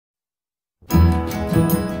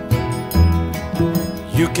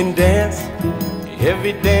You can dance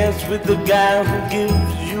every dance with the guy who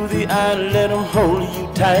gives you the eye. Let him hold you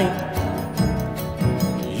tight.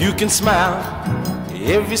 You can smile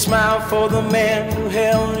every smile for the man who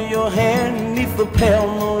held your hand neath the pale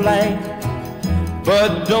moonlight.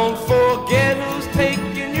 But don't forget who's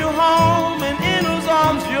taking you home and in whose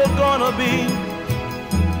arms you're gonna be.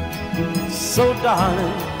 So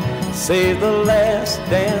darling, say the last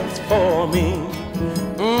dance for me.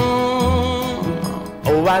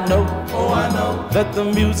 Oh, I know that the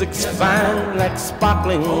music's fine, like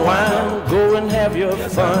sparkling wine. Go and have your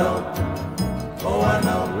fun.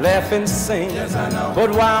 Laugh and sing.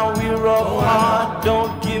 But while we're apart,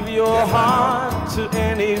 don't give your heart to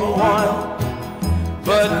anyone.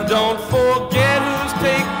 But don't forget who's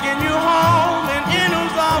taking you home and in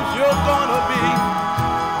whose arms you're gonna be.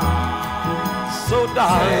 So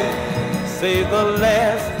darling, say the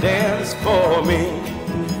last dance for me.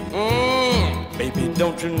 Baby,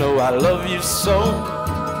 don't you know I love you so?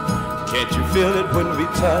 Can't you feel it when we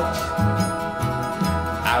touch?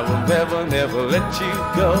 I will never, never let you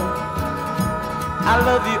go. I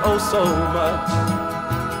love you oh so much.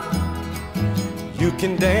 You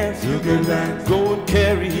can dance, go and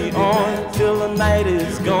carry on till the night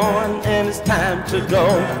is gone and it's time to go.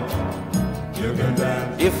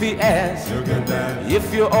 If he asks,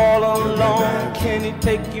 if you're all alone, can he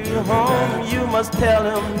take you home? You must tell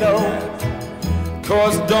him no.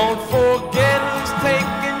 'Cause don't forget who's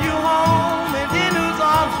taking you home and in whose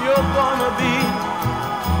arms you're gonna be.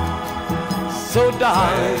 So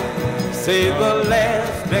darling, say the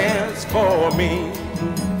last dance for me.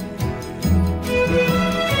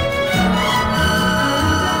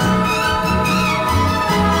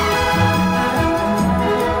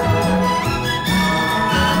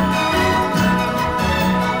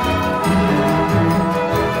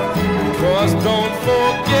 Don't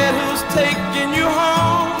forget who's taking you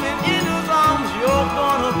home and in whose arms you're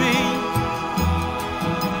gonna be.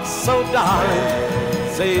 So darling,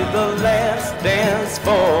 say the last dance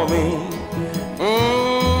for me.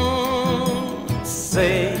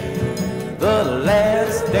 Say the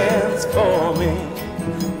last dance for me.